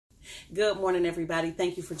Good morning, everybody.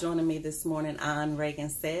 Thank you for joining me this morning on Regan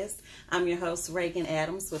Says. I'm your host, Regan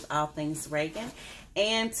Adams, with All Things Regan.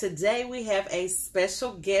 And today we have a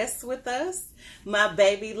special guest with us, my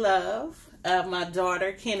baby love, my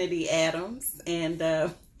daughter, Kennedy Adams.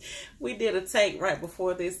 And we did a take right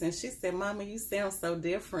before this, and she said, "Mama, you sound so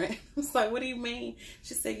different." I was like, "What do you mean?"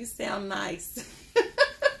 She said, "You sound nice."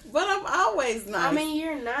 But I'm always nice. I mean,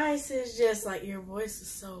 you're nice. It's just like your voice is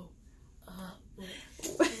so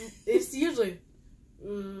it's usually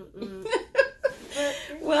well,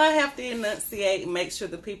 I have to enunciate and make sure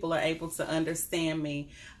that people are able to understand me.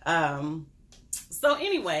 So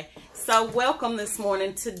anyway, welcome this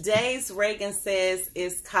morning. Today's Regan Says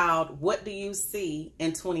is called "What Do You See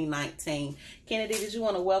in 2019?" Kennedy, did you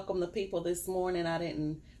want to welcome the people this morning? I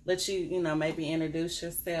didn't let you, maybe introduce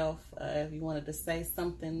yourself if you wanted to say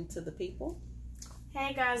something to the people.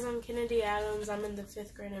 Hey guys, I'm Kennedy Adams. I'm in the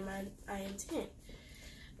 5th grade and I am 10.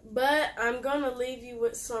 But I'm going to leave you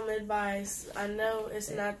with some advice. I know it's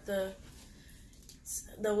not the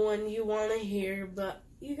one you want to hear, but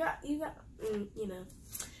you got,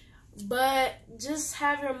 But just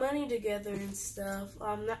have your money together and stuff.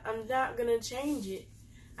 I'm not going to change it.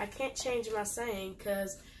 I can't change my saying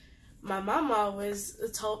because my mom always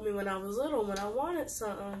told me when I was little, when I wanted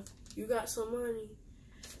something, you got some money.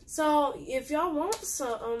 So if y'all want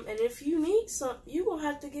something and if you need something, you gonna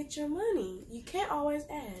have to get your money. You can't always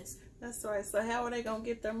ask. That's right. So how are they gonna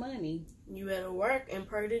get their money? You better work and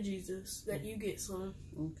pray to Jesus that you get some.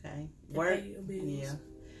 Okay. Work. Yeah,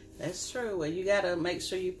 that's true. Well, you gotta make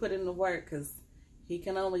sure you put in the work because He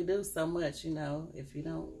can only do so much, if you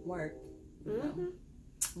don't work.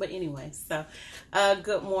 But anyway, so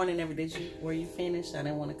good morning, everybody. Were you finished? I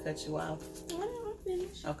didn't want to cut you off. I'm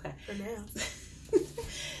finished. Okay. For now.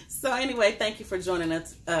 So anyway, thank you for joining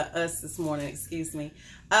us this morning. Excuse me.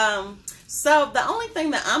 So the only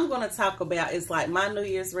thing that I'm going to talk about is like my New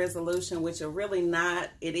Year's resolution, which are really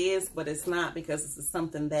not. It is, but it's not, because this is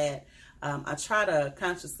something that I try to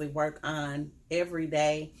consciously work on every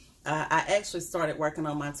day. I actually started working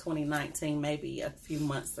on my 2019 maybe a few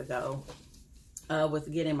months ago.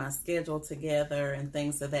 With getting my schedule together and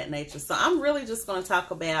things of that nature. So I'm really just going to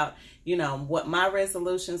talk about, what my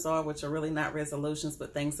resolutions are, which are really not resolutions,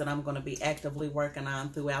 but things that I'm going to be actively working on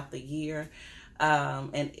throughout the year.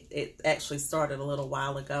 And it actually started a little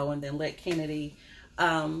while ago, and then let Kennedy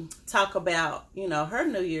talk about, her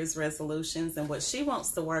New Year's resolutions and what she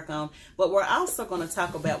wants to work on. But we're also going to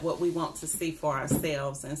talk about what we want to see for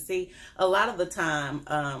ourselves. And see, a lot of the time,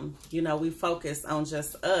 we focus on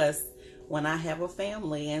just us when I have a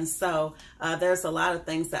family. And so there's a lot of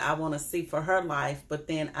things that I want to see for her life, but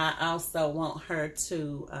then I also want her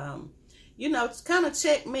to, kind of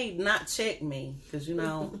check me, not check me, because,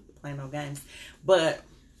 play no games, but,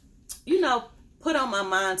 put on my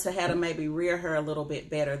mind to how to maybe rear her a little bit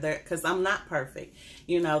better there, because I'm not perfect.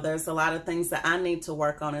 There's a lot of things that I need to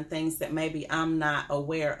work on and things that maybe I'm not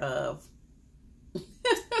aware of.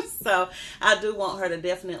 So I do want her to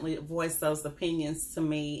definitely voice those opinions to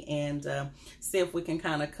me and see if we can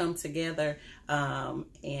kind of come together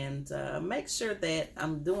and make sure that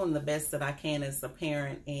I'm doing the best that I can as a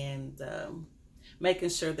parent, and making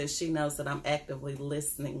sure that she knows that I'm actively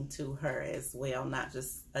listening to her as well, not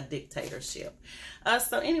just a dictatorship.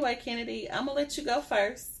 So anyway, Kennedy, I'm going to let you go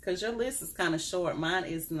first because your list is kind of short. Mine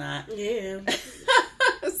is not. Yeah.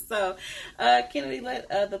 So, Kennedy, let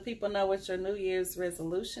the people know what your New Year's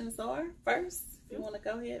resolutions are first, if you want to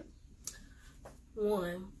go ahead.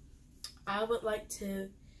 1, I would like to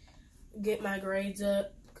get my grades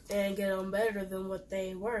up and get them better than what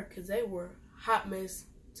they were, because they were hot mess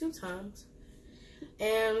 2 times.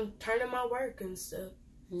 And turn in my work and stuff.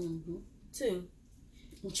 2,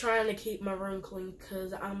 I'm trying to keep my room clean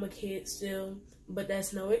because I'm a kid still, but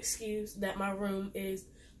that's no excuse that my room is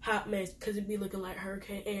hot mess, because it'd be looking like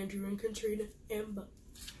Hurricane Andrew and Katrina and Bo.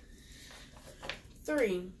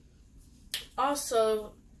 3,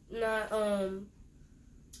 also not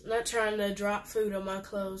trying to drop food on my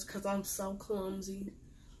clothes because I'm so clumsy.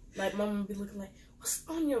 Like, Mama would be looking like, "What's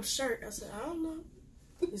on your shirt?" I said, "I don't know."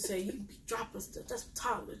 You say, "You be dropping stuff. That's what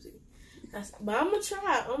toddlers do." But I'm gonna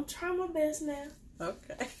try. I'm trying my best now.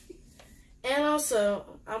 Okay. And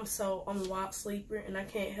also, I'm a wild sleeper and I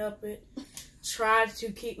can't help it. Try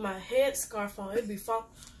to keep my headscarf on. It'd be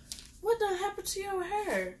fall. What done happened to your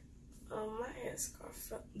hair? My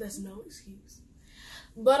headscarf. That's no excuse.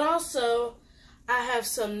 But also, I have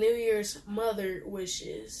some New Year's mother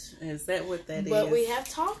wishes. Is that what that is? But we have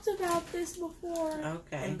talked about this before.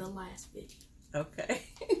 Okay. In the last video. Okay.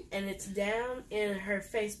 And it's down in her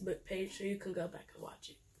Facebook page, so you can go back and watch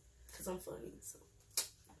it. Because I'm funny. So.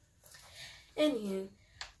 Anywho,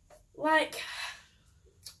 Like,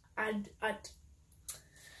 I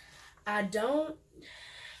don't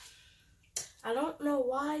know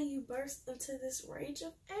why you burst into this rage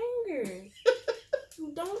of anger.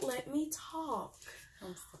 You don't let me talk.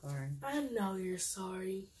 I'm sorry. I know you're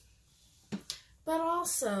sorry. But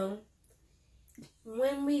also,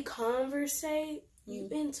 when we conversate, you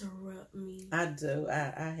interrupt me. I do.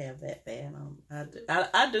 I have that bad. I do.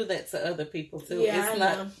 I do that to other people too. Yeah, it's I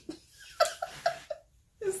not. know.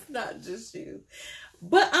 It's not just you.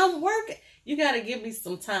 But I'm working. You got to give me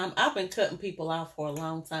some time. I've been cutting people off for a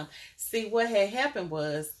long time. See, what had happened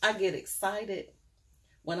was I get excited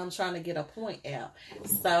when I'm trying to get a point out.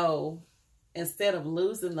 So instead of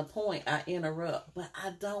losing the point, I interrupt. But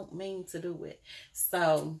I don't mean to do it.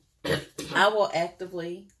 So I will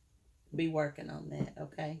actively be working on that,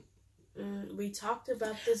 okay? We talked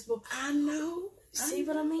about this before. I know. See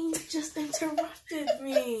what I mean? You just interrupted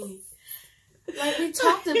me. Like, we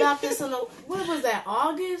talked about this in what was that,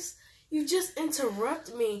 August? You just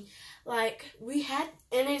interrupt me. Like, we had,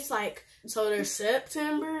 and it's like, so there's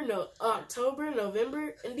September, October,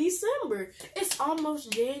 November, and December. It's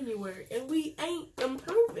almost January, and we ain't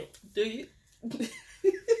improving. Do you?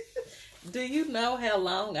 Do you know how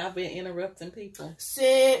long I've been interrupting people?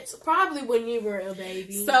 Since probably when you were a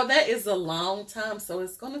baby. So that is a long time. So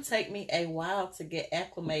it's going to take me a while to get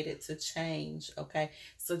acclimated to change. Okay.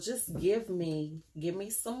 So just give me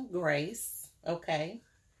some grace. Okay.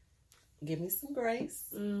 Give me some grace.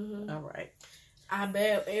 Mm-hmm. All right. I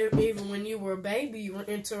bet even when you were a baby, you were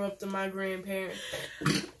interrupting my grandparents.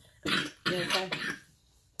 You okay?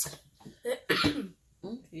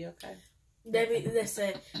 You okay? They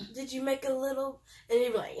said, "Did you make a little?" And he'd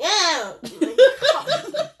be like, "Yeah."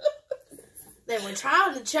 They were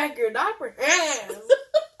trying to check your diaper. Yeah.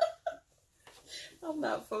 I'm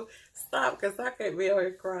not fool. Stop, because I can't be over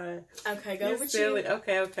here crying. Okay, go with silly. you.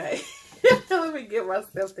 Okay. Let me get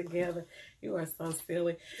myself together. You are so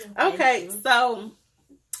silly. Okay, so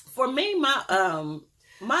for me,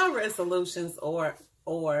 my resolutions or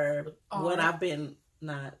what I've been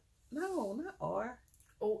not or.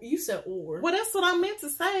 Oh, you said or. Well, that's what I meant to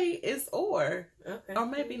say is or. Okay. Or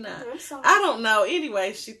maybe not. I'm sorry. I don't know.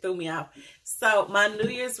 Anyway, she threw me off. So my New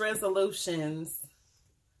Year's resolutions.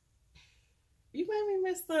 You made me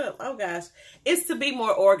mess up. Oh gosh. It's to be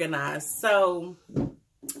more organized. So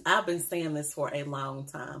I've been saying this for a long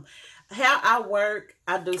time. How I work,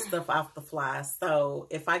 I do stuff off the fly. So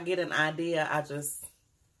if I get an idea, I just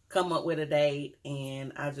come up with a date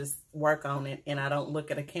and I just work on it, and I don't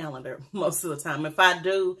look at a calendar most of the time. If I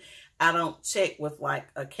do, I don't check with like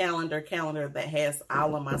a calendar that has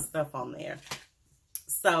all of my stuff on there.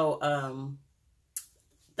 So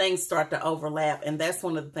things start to overlap, and that's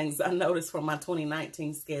one of the things I noticed for my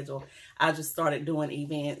 2019 schedule. I just started doing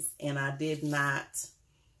events, and I did not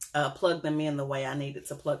plug them in the way I needed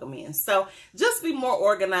to plug them in. So just be more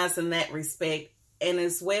organized in that respect. And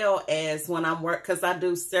as well as when I'm because I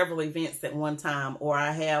do several events at one time, or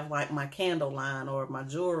I have like my candle line or my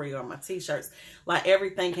jewelry or my t-shirts, like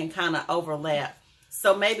everything can kind of overlap.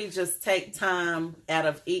 So maybe just take time out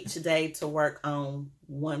of each day to work on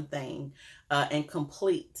one thing and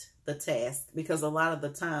complete the task, because a lot of the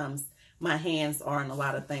times my hands are in a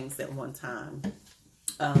lot of things at one time.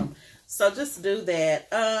 So just do that.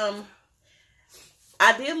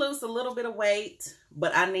 I did lose a little bit of weight,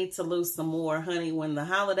 but I need to lose some more, honey. When the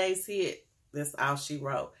holidays hit, that's all she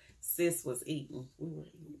wrote. Sis was eating.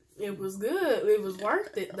 It was good. It was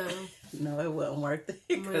worth it, though. No, it wasn't worth it,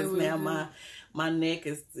 because now my neck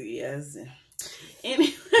is, yes.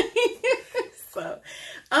 Anyway, so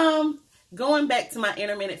going back to my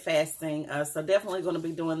intermittent fasting, so definitely going to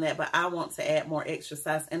be doing that, but I want to add more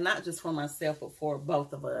exercise, and not just for myself, but for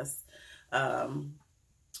both of us.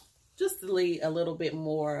 Just to lead a little bit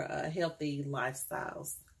more healthy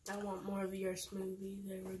lifestyles. I want more of your smoothies.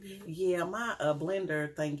 They were good. Yeah, my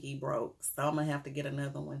blender thingy broke, so I'm gonna have to get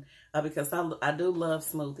another one because I do love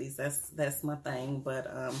smoothies. That's my thing.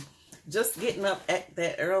 But just getting up at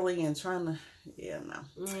that early and trying to,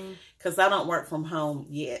 because I don't work from home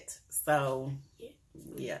yet. So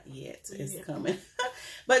it's coming.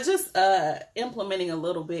 But just implementing a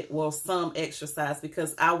little bit, some exercise,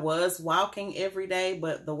 because I was walking every day,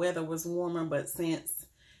 but the weather was warmer. But since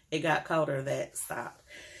it got colder, that stopped.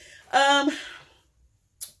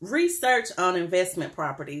 Research on investment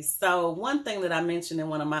properties. So one thing that I mentioned in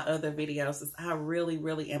one of my other videos is I really,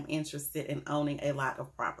 really am interested in owning a lot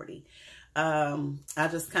of property. I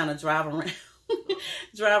just kind of drive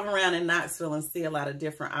around in Knoxville and see a lot of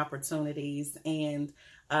different opportunities. And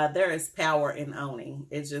there is power in owning.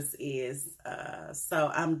 It just is.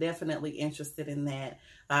 So I'm definitely interested in that.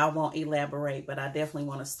 I won't elaborate, but I definitely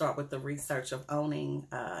want to start with the research of owning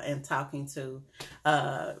and talking to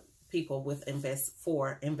people with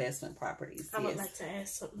investment properties. I would like to add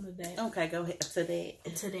something to that. Okay, go ahead. To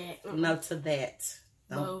that. To that. Mm-hmm. No, to that.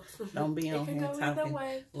 Don't be on here talking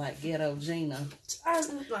like ghetto Gina.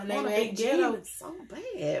 My name ain't Gina. It's so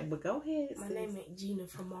bad, but go ahead. My name ain't Gina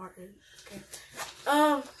from Martin. Okay.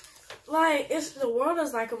 Like the world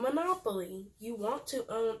is like a monopoly. You want to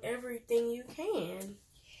own everything you can.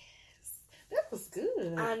 That was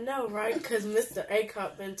good. I know, right? Because Mr.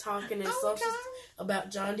 Acock been talking in socials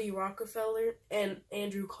about John D. Rockefeller and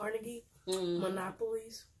Andrew Carnegie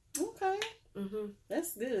monopolies. Okay.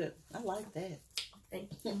 That's good. I like that.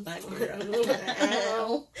 Thank you.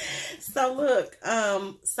 So look,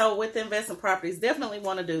 so with investment properties, definitely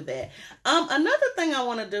want to do that. Another thing I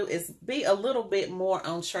want to do is be a little bit more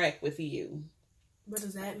on track with you. What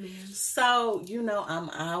does that mean? So, you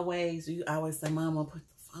always say, Mama, put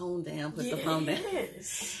the phone down, put the phone down.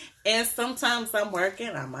 And sometimes I'm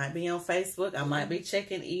working, I might be on Facebook, I might be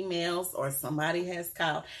checking emails, or somebody has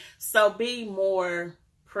called. So be more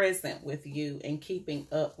present with you and keeping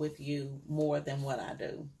up with you more than what I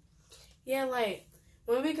do. Yeah, like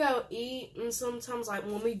when we go eat, and sometimes like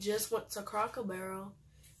when we just went to Cracker Barrel,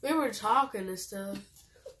 we were talking and stuff,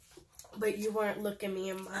 but you weren't looking me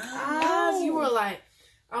in my eyes. You were like,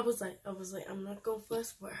 I was like, I'm not gonna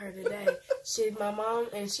fuss with her today. She's my mom,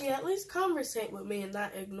 and she at least conversate with me and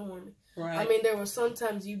not ignore me. Right. I mean, there were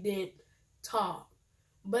sometimes you didn't talk,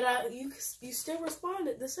 but you still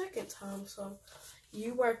responded the second time, so.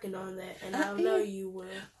 You working on that, and I know you will.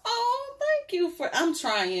 Oh, thank you I'm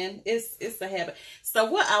trying. It's a habit. So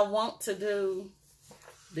what I want to do,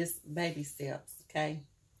 this baby steps, okay?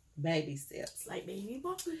 Baby steps. Like baby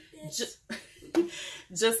boy.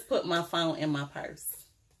 Just put my phone in my purse.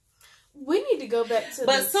 We need to go back to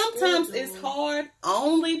But sometimes it's hard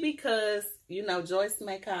only because, Joyce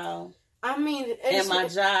may call. I mean, and my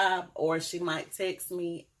job, or she might text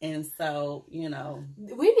me, and so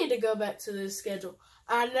we need to go back to this schedule.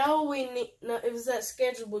 I know it was that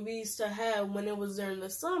schedule we used to have when it was during the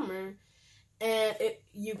summer, and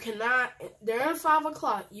you cannot during 5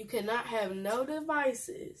 o'clock. You cannot have no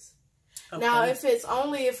devices. Okay. Now, if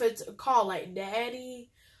it's a call like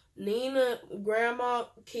Daddy, Nina, Grandma,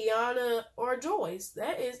 Kiana, or Joyce,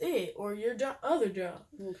 that is it, or your other job.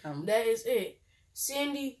 Okay. That is it.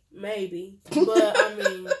 Cindy, maybe. But, I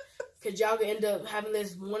mean, because y'all could end up having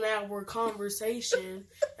this 1 hour conversation.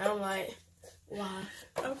 And I'm like, why?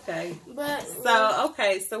 Okay. But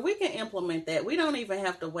so we can implement that. We don't even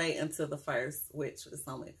have to wait until the 1st, which is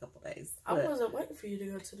only a couple days. I wasn't waiting for you to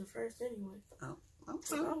go to the 1st anyway. Oh.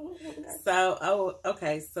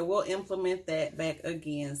 Okay. So we'll implement that back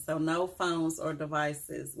again. So no phones or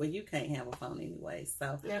devices. Well, you can't have a phone anyway.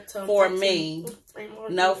 So for me,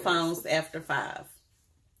 no phones after 5.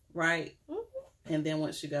 Right? Mm-hmm. And then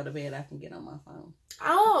once you go to bed, I can get on my phone.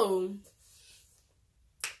 Oh.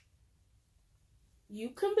 You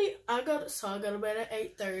can be. I go to bed at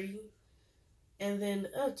 8:30. And then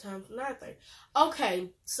the other time 9:30. Okay.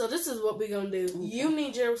 So this is what we're going to do. Okay. You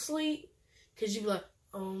need your sleep. Because you be like,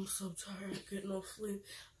 oh, I'm so tired, get no sleep.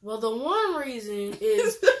 Well, the one reason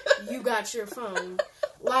is you got your phone.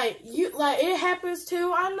 Like it happens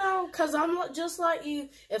too, I know, because I'm just like you.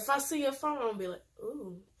 If I see your phone, I'll be like,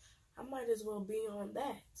 ooh, I might as well be on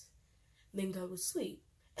that. Then go to sleep.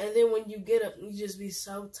 And then when you get up, you just be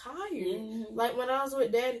so tired. Mm-hmm. Like when I was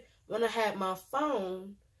with Daddy, when I had my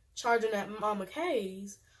phone charging at Mama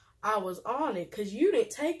K's, I was on it because you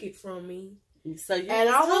didn't take it from me. So you and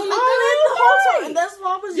I was on it the whole time, and that's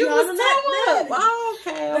why I was yawning that. Oh,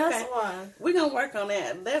 okay. That's why we're gonna work on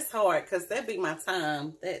that. That's hard because that'd be my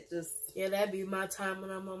time. That'd be my time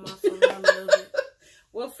when I'm on my phone. I love it.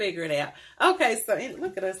 We'll figure it out. Okay, so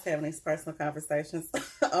look at us having these personal conversations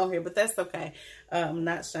on here, but that's okay.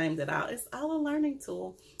 Not ashamed at all. It's all a learning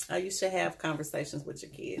tool. You should have conversations with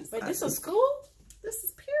your kids. Wait, this is school? This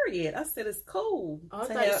is period. I said it's cool. I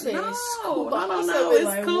thought you said it's cool. I don't know. It's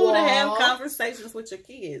like, cool to have conversations with your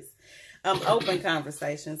kids. Open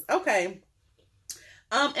conversations. Okay.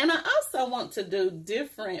 And I also want to do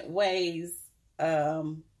different ways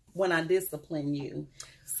when I discipline you.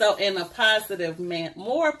 So in a positive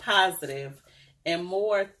more positive and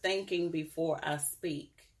more thinking before I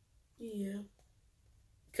speak. Yeah.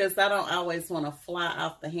 Because I don't always want to fly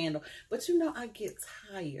off the handle. But I get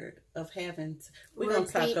tired of having to... We're going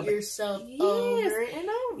to talk about yourself over and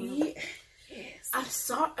over. Yes.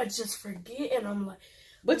 I just forget, and I'm like,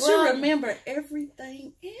 But you remember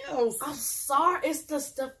everything else. I'm sorry. It's the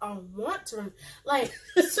stuff I want to remember. Like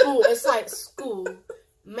school. It's like school.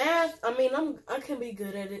 Math, I mean, I can be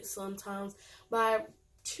good at it sometimes, but I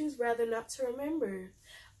choose rather not to remember.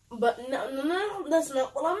 But no, that's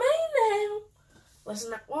not what I mean now. That's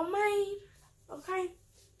not what I mean. Okay?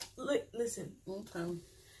 Listen. Okay.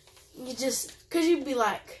 You just, because you'd be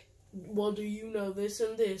like, well, do you know this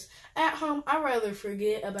and this? At home, I rather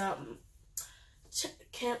forget about,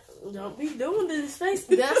 don't be doing this face.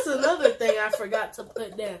 That's another thing I forgot to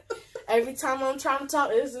put down. Every time I'm trying to talk,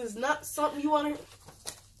 this is not something you want to,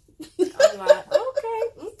 I'm like,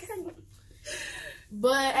 okay.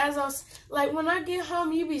 But as I was, like, when I get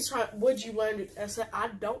home, you be trying, what'd you learn? I said, I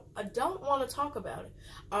don't want to talk about it.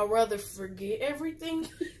 I'd rather forget everything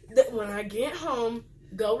that when I get home,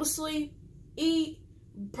 go to sleep, eat,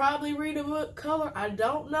 probably read a book, color. I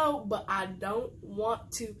don't know, but I don't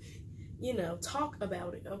want to, talk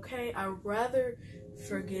about it, okay? I'd rather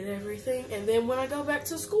forget everything. And then when I go back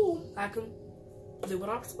to school, I can do what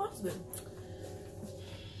I'm supposed to do.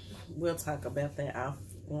 We'll talk about that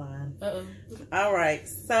offline. All right.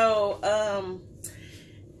 So,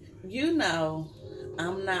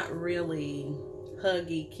 I'm not really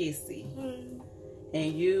huggy, kissy.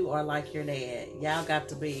 And you are like your dad. Y'all got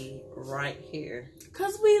to be right here.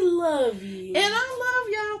 Because we love you. And I love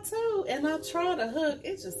y'all too. And I try to hug.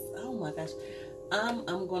 It's just, oh my gosh. I'm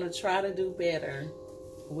going to try to do better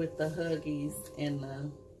with the huggies and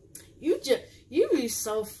the... You be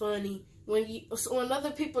so funny. When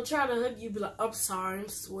other people try to hug you, be like, I'm sorry, I'm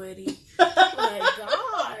sweaty. Like,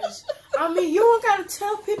 gosh. I mean, you don't got to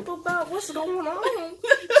tell people about what's going on.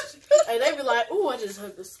 And they be like, oh, I just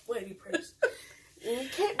hugged a sweaty person.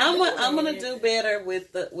 I'm gonna do better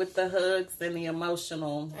with the hugs and the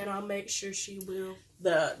emotional. And I'll make sure she will.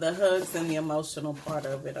 The hugs and the emotional part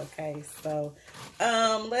of it, okay? So,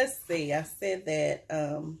 let's see. I said that.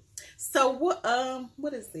 So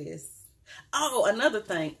what is this? Oh, another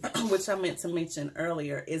thing, which I meant to mention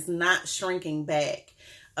earlier, is not shrinking back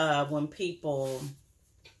when people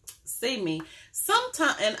see me.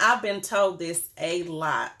 Sometimes, and I've been told this a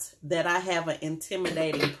lot, that I have an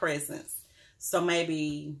intimidating presence. So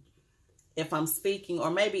maybe if I'm speaking,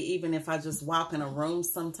 or maybe even if I just walk in a room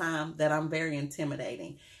sometime, that I'm very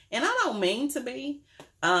intimidating. And I don't mean to be,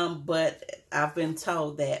 but I've been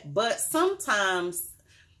told that. But sometimes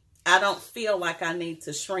I don't feel like I need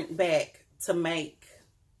to shrink back to make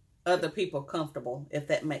other people comfortable, if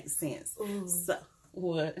that makes sense. Ooh. So,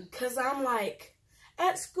 what? Because I'm like,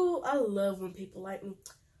 at school, I love when people like me.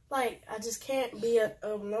 Like, I just can't be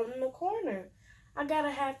alone in the corner. I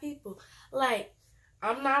gotta have people. Like,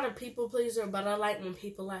 I'm not a people pleaser, but I like when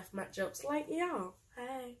people laugh at my jokes. Like, y'all,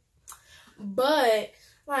 hey. But,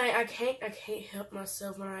 like, I can't help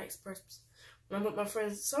myself when I express, when I'm with my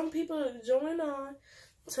friends. Some people join on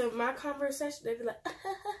to my conversation. They be like,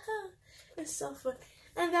 it's so fun.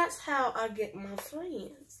 And that's how I get my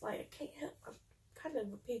friends. Like, I can't help, I'm kind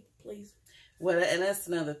of a people pleaser. Well, and that's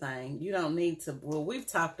another thing. You don't need to. Well, we've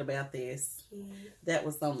talked about this. Yeah. That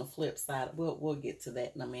was on the flip side. We'll get to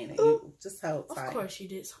that in a minute. You just hold tight. Of course, you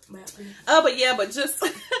did something about me. Oh, but yeah, but just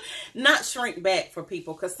not shrink back for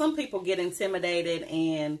people, because some people get intimidated,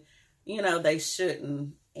 and they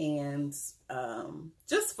shouldn't. And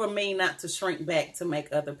just for me not to shrink back to make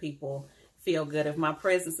other people feel good. If my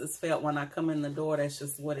presence is felt when I come in the door, that's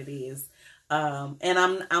just what it is. And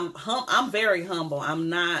I'm very humble. I'm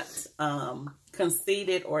not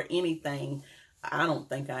conceited or anything. I don't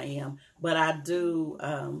think I am, but I do.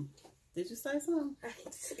 Did you say something?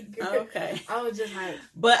 Okay. I was just like.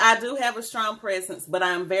 But I do have a strong presence, but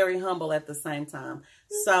I'm very humble at the same time.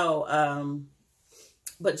 So,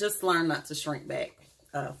 but just learn not to shrink back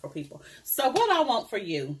for people. So what I want for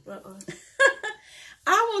you,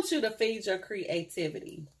 I want you to feed your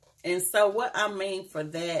creativity. And so what I mean for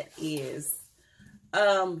that is,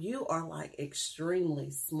 you are like extremely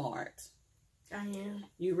smart. I am.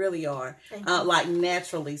 You really are. Like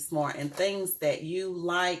naturally smart, and things that you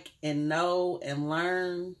like and know and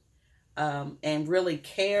learn, and really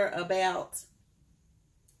care about.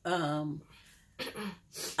 I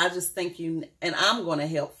just think and I'm going to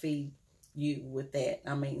help feed you with that.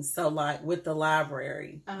 I mean, so like with the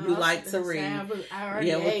library, you like to read.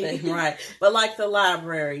 Right. But like the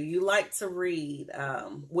library, you like to read.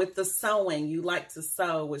 With the sewing, you like to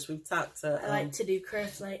sew, which we've talked to. I like to do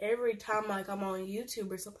crafts. Like every time, like I'm on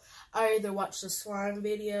YouTube or something, I either watch the slime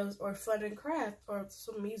videos or fun and craft or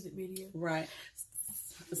some music video. Right.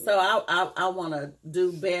 So I want to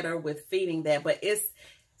do better with feeding that, but it's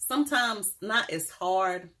sometimes not as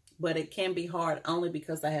hard. But it can be hard only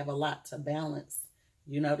because I have a lot to balance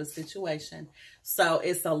You know the situation. So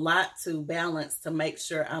it's a lot to balance to make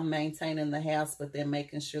sure I'm maintaining the house, but then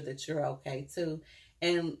making sure that you're okay too.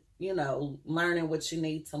 And, you know, learning what you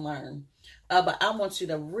need to learn. But I want you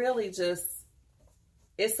to really just,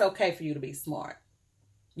 it's okay for you to be smart.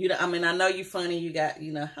 You know, I mean, I know you're funny. You got,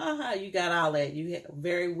 you know, you got all that. You a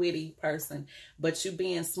very witty person, but you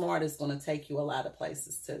being smart is going to take you a lot of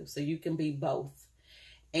places too. So you can be both.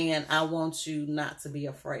 And I want you not to be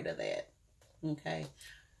afraid of that. Okay.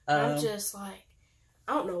 I'm just like,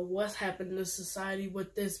 I don't know what's happened to society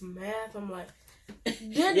with this math. I'm like,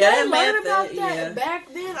 did they learn about that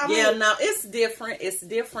back then? I mean, no, it's different. It's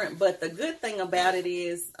different. But the good thing about it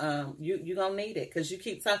is you're going to need it because you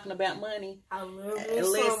keep talking about money. I love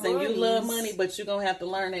Listen, you love money, but you're going to have to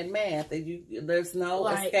learn that math. There's no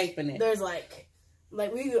escaping it. There's like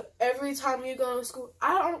every time you go to school,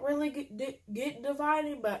 I don't really get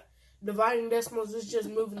dividing, but dividing decimals is just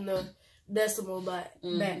moving the decimal back.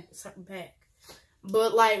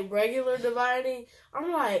 But like regular dividing,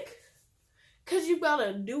 I'm like, cause you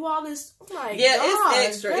gotta do all this. I'm like, it's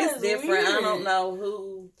extra. It's different. Weird. I don't know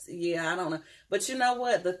who. Yeah, I don't know. But you know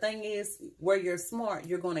what? The thing is, where you're smart,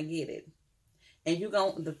 you're gonna get it. And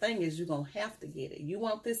the thing is, you're gonna have to get it. You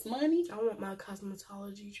want this money? I want my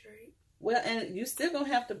cosmetology trade. Well, and you still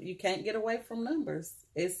gonna have to. You can't get away from numbers.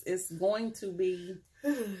 It's going to be.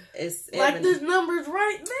 It's like there's numbers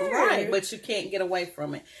right there, right? But you can't get away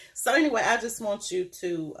from it. So anyway, I just want you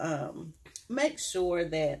to make sure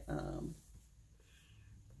that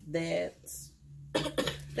that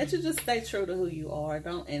you just stay true to who you are.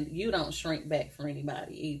 You don't shrink back for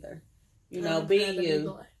anybody either. You know, be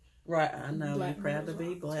you. Right, I know. You're proud to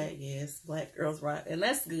be black. Yes, black girls rock. And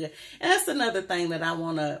that's good. And that's another thing that I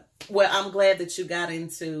want to, I'm glad that you got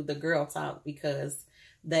into the girl talk because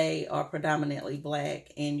they are predominantly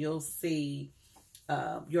black. And you'll see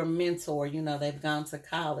your mentor, you know, they've gone to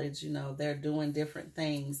college, you know, they're doing different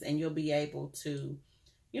things. And you'll be able to,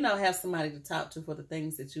 you know, have somebody to talk to for the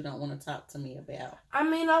things that you don't want to talk to me about. I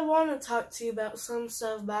mean, I want to talk to you about some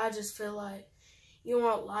stuff, but I just feel like you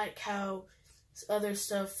won't like how other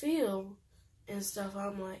stuff feel and stuff.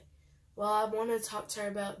 I'm like, well, I want to talk to her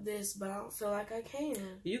about this, but I don't feel like I can.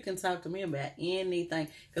 You can talk to me about anything.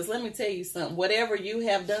 Because let me tell you something. Whatever you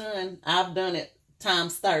have done, I've done it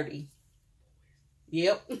times 30.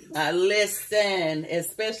 Yep. Listen,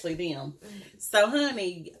 especially them. So,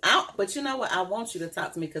 honey, but you know what? I want you to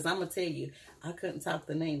talk to me because I'm going to tell you, I couldn't talk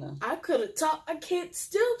to Nina. I couldn't talk.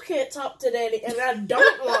 Still can't talk to Daddy, and I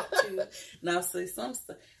don't want to. Now, see, some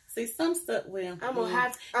stuff, well,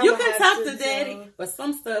 you can talk to Daddy, but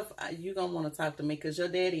some stuff you're going to want to talk to me because your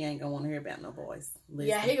daddy ain't going to want to hear about no boys. Listen.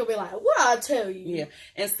 Yeah, he going to be like, what I tell you? Yeah,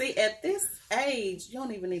 and see, at this age, you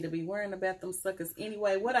don't even need to be worrying about them suckers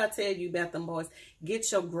anyway. What I tell you about them boys,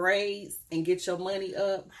 get your grades and get your money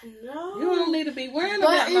up. I know. You don't need to be worrying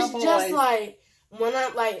about no boys. But it's just like, when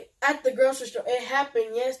I'm like, at the grocery store, it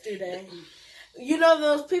happened yesterday. You know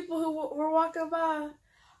those people who were walking by?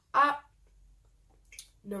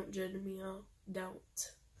 Don't judge me, y'all.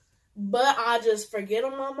 Don't. But I just forget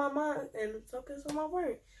them on my mind and focus on my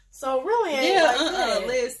work. So really ain't that.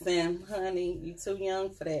 Listen, honey, you too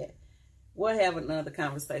young for that. We'll have another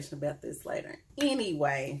conversation about this later.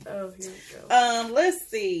 Anyway. Oh, here we go. Let's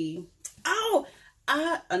see. Oh,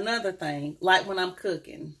 another thing, like when I'm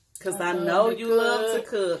cooking, because I know you love to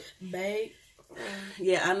cook. Bake.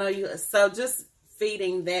 Yeah, I know you. So just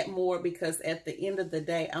feeding that more because at the end of the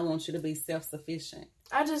day, I want you to be self-sufficient.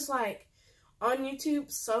 I just like on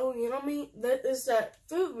YouTube, so you know what I mean? There's that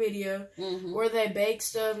food video where they bake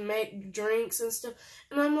stuff, make drinks and stuff.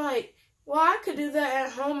 And I'm like, well, I could do that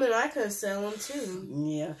at home and I could sell them too.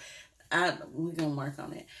 Yeah. We're going to work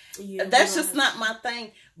on it. Yeah, that's just not my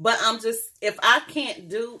thing. But if I can't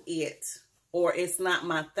do it or it's not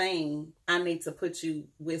my thing, I need to put you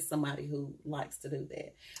with somebody who likes to do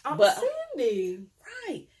that. Cindy.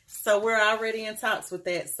 Right. So we're already in talks with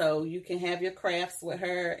that. So you can have your crafts with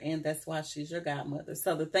her, and that's why she's your godmother.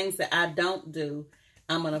 So the things that I don't do,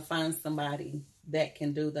 I'm going to find somebody that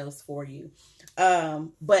can do those for you.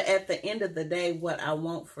 But at the end of the day, what I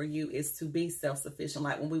want for you is to be self-sufficient.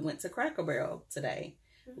 Like when we went to Cracker Barrel today,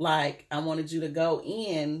 like I wanted you to go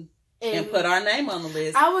in and put our name on the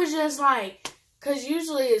list. I was just like, because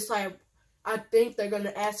usually it's like, I think they're going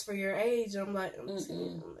to ask for your age. I'm like, I'm like,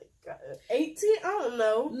 18? I don't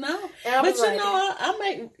know. No. But you know, I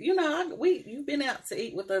make, you know, you've been out to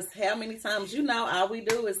eat with us how many times? You know, all we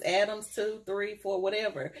do is Adams 2, 3, 4,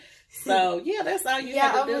 whatever. So, yeah, that's all you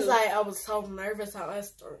have to do. Yeah, I was like, I was so nervous how I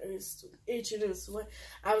started itching and sweat.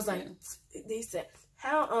 I was like, they said,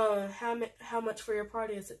 how much for your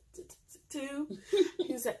party? I said, too.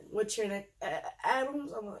 He said, what's your name?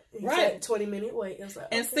 Adams? I'm like, he Right. said 20-minute wait. I was like,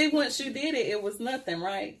 And see, once you did it, it was nothing,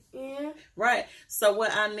 right? Yeah. Right. So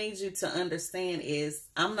what I need you to understand is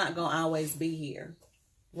I'm not going to always be here.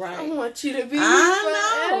 Right. I want you to be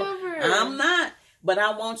I forever. know. I'm not. But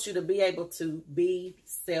I want you to be able to be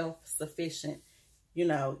self-sufficient. You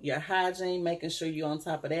know, your hygiene, making sure you're on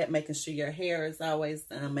top of that, making sure your hair is always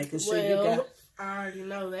done, making sure you got... I already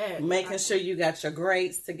know that. Making sure you got your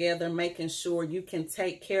grades together, making sure you can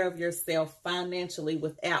take care of yourself financially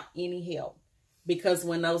without any help. Because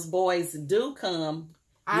when those boys do come,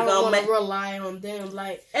 I don't want to rely on them.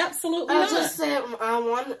 Like, absolutely I not. just said I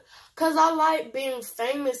want, because I like being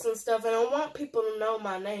famous and stuff, and I want people to know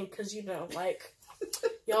my name, because, you know, like,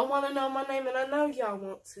 y'all want to know my name, and I know y'all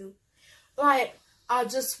want to. Like, I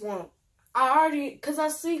just want, because I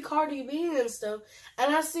see Cardi B and stuff,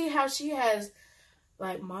 and I see how she has,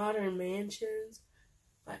 like, modern mansions,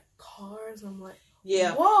 like, cars. I'm like,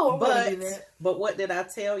 yeah, whoa, I'm gonna do that. But what did I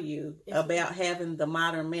tell you about having the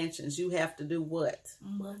modern mansions? You have to do what?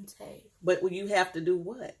 Monte. But you have to do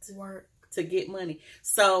what? Work. To get money.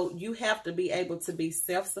 So you have to be able to be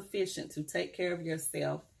self-sufficient to take care of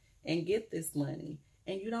yourself and get this money.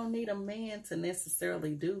 And you don't need a man to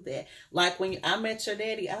necessarily do that. Like when I met your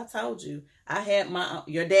daddy, I told you, I had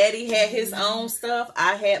your daddy had his own stuff.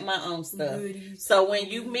 I had my own stuff. So when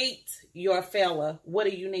you meet your fella, what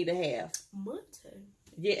do you need to have? Money.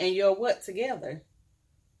 Yeah, and your what together?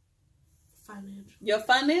 Financial. Your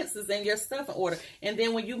finances and your stuff in order. And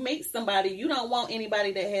then when you meet somebody, you don't want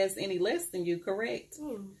anybody that has any less than you, correct?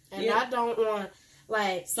 And I don't want,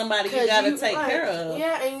 like, somebody you gotta take care of.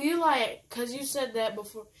 Yeah, and you, like, because you said that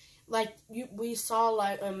before, like, we saw,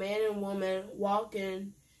 like, a man and woman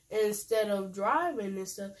walking instead of driving and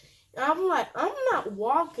stuff. And I'm like, I'm not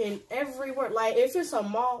walking everywhere. Like, if it's a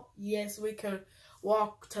mall, yes, we can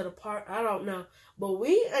walk to the park. I don't know. But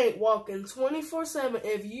we ain't walking 24/7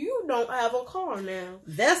 if you don't have a car now.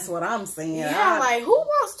 That's what I'm saying. Yeah, like, who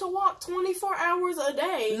wants to walk 24 hours a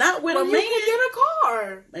day? Not with a man. You can get a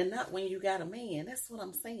car. And not when you got a man. That's what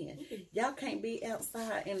I'm saying. Y'all can't be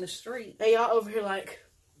outside in the street. And y'all over here like...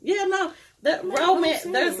 Yeah, no. That romance,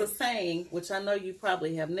 there's a saying, which I know you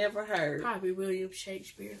probably have never heard. Probably William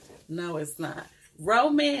Shakespeare. No, it's not.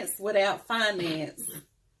 Romance without finance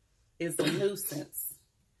is a nuisance.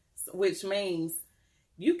 Which means...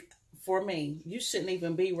 For me, you shouldn't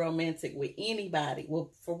even be romantic with anybody.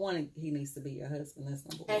 Well, for one, he needs to be your husband. That's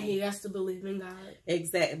number one. And he has to believe in God.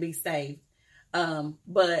 Exactly. Be saved.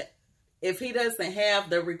 But if he doesn't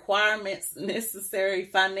have the requirements necessary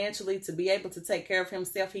financially to be able to take care of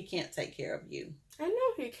himself, he can't take care of you. I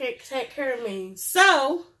know he can't take care of me.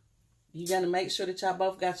 So, you're going to make sure that y'all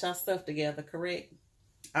both got y'all stuff together, correct?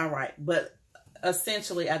 All right. But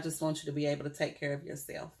essentially, I just want you to be able to take care of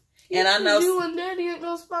yourself. And I know you and Daddy ain't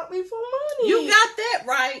gonna spot me for money. You got that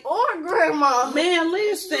right. Or Grandma. Man,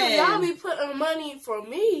 listen. Y'all be putting money for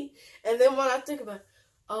me, and then when I think about it,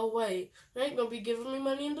 oh wait, they ain't gonna be giving me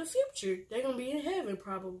money in the future. They're gonna be in heaven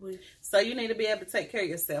probably. So you need to be able to take care of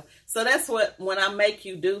yourself. So that's what, when I make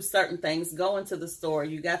you do certain things, go into the store,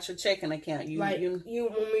 you got your checking account. You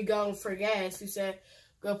when we go for gas, you said,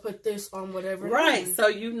 go put this on whatever. Right, so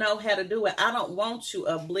you know how to do it. I don't want you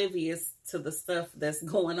oblivious to the stuff that's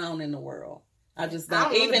going on in the world. I just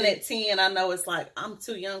don't. Even at 10, I know it's like, I'm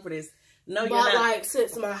too young for this. No, you're not. But like,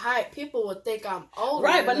 since my height, people would think I'm older.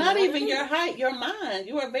 Right, but not even your height, your mind.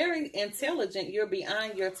 You are very intelligent. You're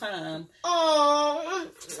beyond your time. Oh,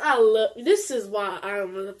 I love, this is why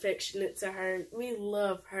I'm affectionate to her. We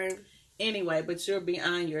love her. Anyway, but you're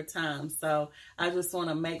beyond your time. So I just want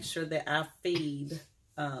to make sure that I feed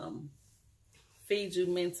you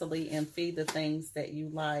mentally and feed the things that you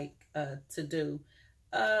like to do.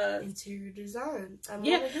 Interior design.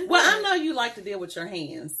 Well, I know you like to deal with your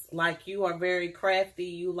hands. Like, you are very crafty.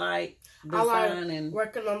 You like design. I like and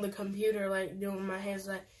working on the computer, like doing my hands.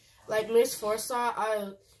 Like Miss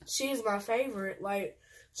Forsyth, she's my favorite. Like,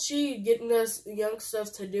 she getting us young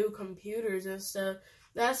stuff to do computers and stuff.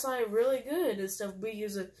 That's like really good and stuff. We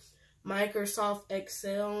use a Microsoft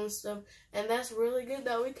Excel and stuff, and that's really good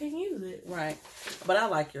that we can use it. Right. But I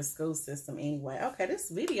like your school system anyway. Okay, this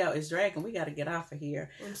video is dragging. We got to get off of here.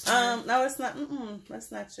 No, it's not.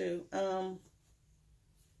 That's not you.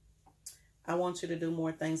 I want you to do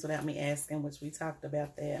more things without me asking, which we talked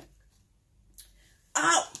about that.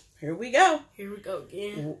 Oh, here we go. Here we go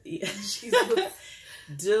again.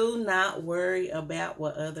 Do not worry about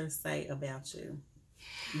what others say about you.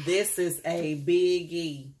 This is a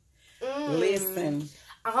biggie. Listen.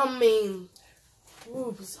 I mean,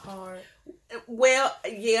 it's hard. Well,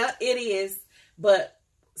 yeah, it is. But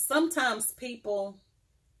sometimes people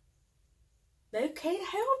They can't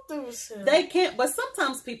help themselves. They can't, but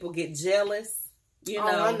sometimes people get jealous. You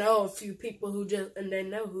know, I know a few people who just, and they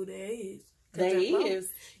know who they is. They is.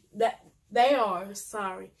 That they are,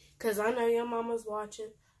 sorry. Because I know your mama's watching.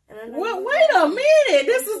 And I know well, wait a minute.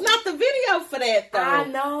 This is not the video for that, though. I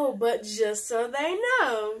know, but just so they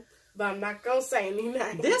know. But I'm not going to say any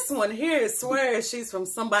names. This one here swears she's from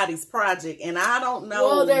somebody's project, and I don't know.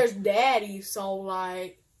 Well, there's daddy, so,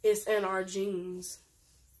 like, it's in our genes.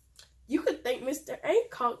 You could thank Mr.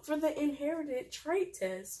 Aycock for the inherited trait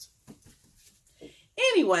test.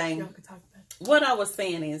 Anyway, what I was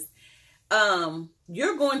saying is,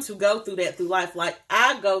 you're going to go through that through life. Like,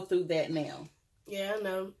 I go through that now. Yeah, I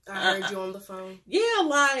know. I heard you on the phone. Yeah,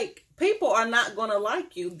 like, people are not going to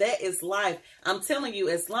like you. That is life. I'm telling you,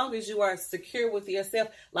 as long as you are secure with yourself,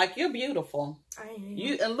 like, you're beautiful. I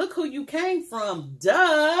am. And look who you came from.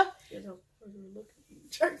 Duh.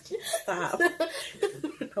 Stop.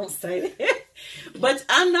 Don't say that. But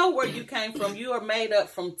I know where you came from. You are made up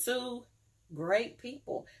from two great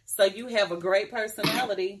people. So you have a great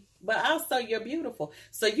personality, but also you're beautiful.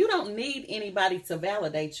 So you don't need anybody to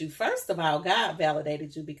validate you. First of all, God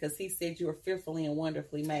validated you because he said you were fearfully and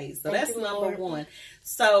wonderfully made. So that's number one.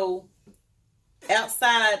 So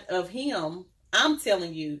outside of him, I'm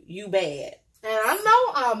telling you, you bad. And I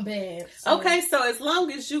know I'm bad. So. Okay, so as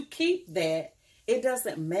long as you keep that, it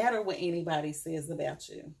doesn't matter what anybody says about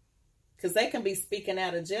you. Because they can be speaking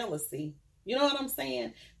out of jealousy. You know what I'm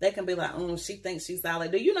saying? They can be like, oh, she thinks she's all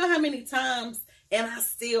that. Do you know how many times, and I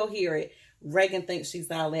still hear it, Regan thinks she's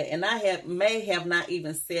all that. And I may have not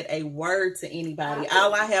even said a word to anybody.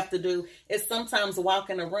 All I have to do is sometimes walk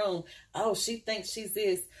in a room. Oh, she thinks she's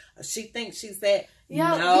this. She thinks she's that.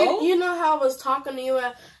 Yeah, no. You know how I was talking to you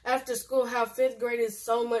after school, how 5th grade is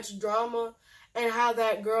so much drama, and how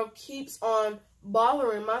that girl keeps on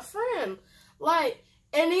bothering my friend. Like,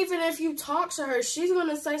 and even if you talk to her, she's going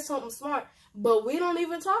to say something smart, but we don't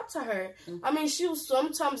even talk to her. Mm-hmm. I mean, she'll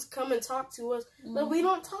sometimes come and talk to us, mm-hmm. but we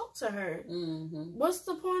don't talk to her. Mm-hmm. What's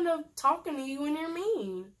the point of talking to you when you're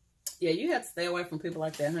mean? Yeah, you have to stay away from people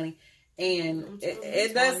like that, honey. And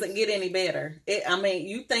it doesn't get any better. I mean,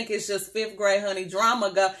 you think it's just 5th grade, honey,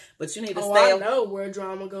 drama go, but you need to stay. I know where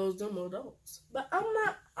drama goes, them adults. But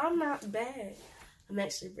I'm not bad. I'm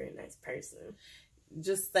actually a very nice person.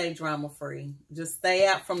 Just stay drama free. Just stay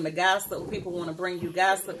out from the gossip. People want to bring you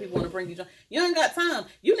gossip. People want to bring you drama. You ain't got time.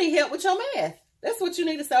 You need help with your math. That's what you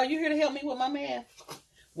need to say. Are you here to help me with my math?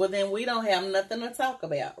 Well, then we don't have nothing to talk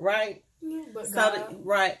about, right? Yeah, but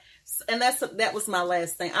right. And that was my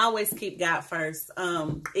last thing. I always keep God first,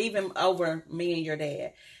 even over me and your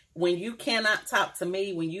dad. When you cannot talk to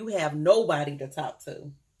me, when you have nobody to talk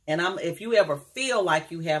to, and if you ever feel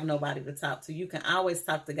like you have nobody to talk to, you can always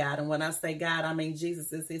talk to God. And when I say God, I mean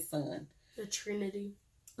Jesus is his son. The Trinity.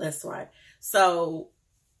 That's right. So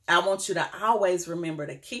I want you to always remember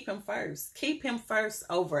to keep him first. Keep him first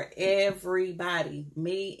over everybody.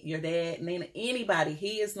 Me, your dad, Nina, anybody.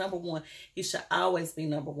 He is number one. He should always be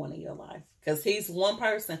number one in your life. Because he's one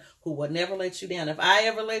person who will never let you down. If I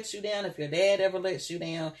ever let you down, if your dad ever lets you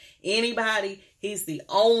down, anybody, he's the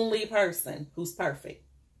only person who's perfect.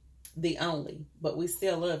 The only. But we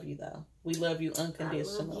still love you, though. We love you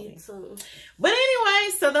unconditionally. I love you too. But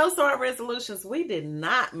anyway, so those are our resolutions. We did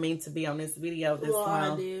not mean to be on this video this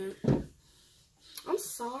time. I did. I'm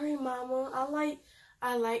sorry, Mama.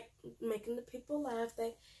 I like making the people laugh.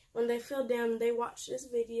 When they feel down, they watch this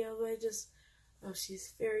video. They just, oh,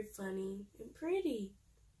 she's very funny and pretty.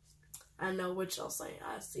 I know what y'all saying.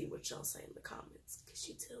 I see what y'all say in the comments because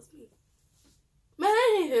she tells me. But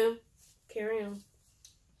anywho, carry on.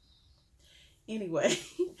 Anyway,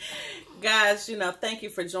 guys, thank you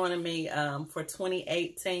for joining me for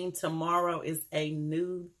 2018. Tomorrow is a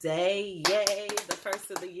new day. Yay. The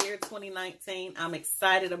first of the year, 2019. I'm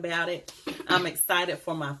excited about it. I'm excited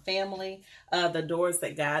for my family, the doors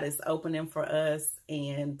that God is opening for us.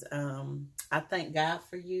 And I thank God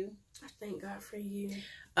for you. I thank God for you.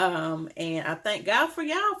 And I thank God for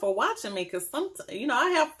y'all for watching me, because I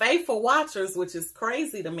have faithful watchers, which is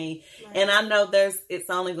crazy to me. Right. And I know it's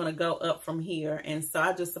only going to go up from here. And so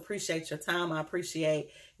I just appreciate your time. I appreciate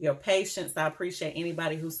your patience. I appreciate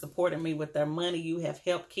anybody who's supported me with their money. You have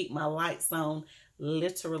helped keep my lights on.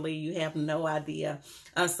 Literally, you have no idea.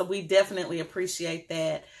 So we definitely appreciate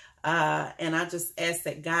that. And I just ask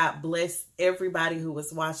that God bless everybody who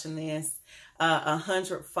was watching this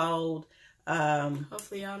 100-fold.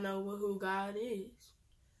 Hopefully y'all know who God is.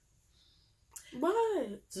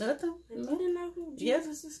 What? Nothing. They need to know who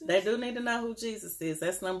Jesus is. They do need to know who Jesus is.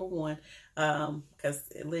 That's number one. Because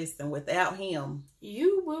listen, without him,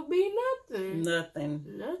 you will be nothing. Nothing.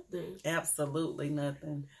 Nothing. Absolutely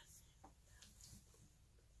nothing.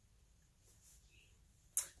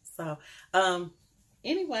 So,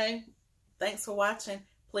 anyway, thanks for watching.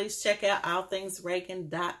 Please check out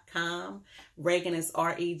allthingsregan.com. Regan is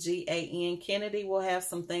R-E-G-A-N. Kennedy will have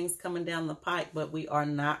some things coming down the pipe, but we are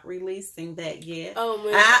not releasing that yet. Oh,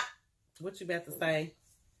 man. What you about to say?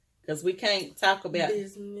 Because we can't talk about...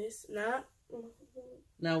 business, not...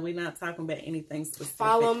 No, we're not talking about anything specific.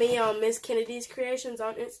 Follow me on Miss Kennedy's Creations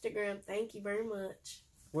on Instagram. Thank you very much.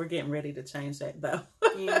 We're getting ready to change that, though.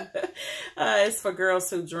 Yeah. It's for girls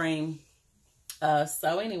who dream.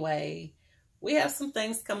 So anyway, we have some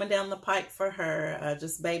things coming down the pike for her.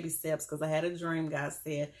 Just baby steps, because I had a dream, God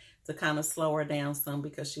said, to kind of slow her down some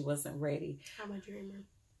because she wasn't ready. I'm a dreamer.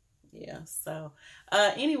 Yeah, so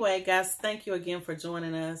anyway, guys, thank you again for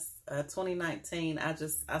joining us. 2019, I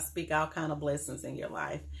speak all kind of blessings in your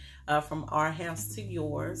life. From our house to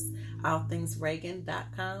yours,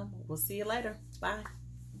 allthingsregan.com. We'll see you later. Bye.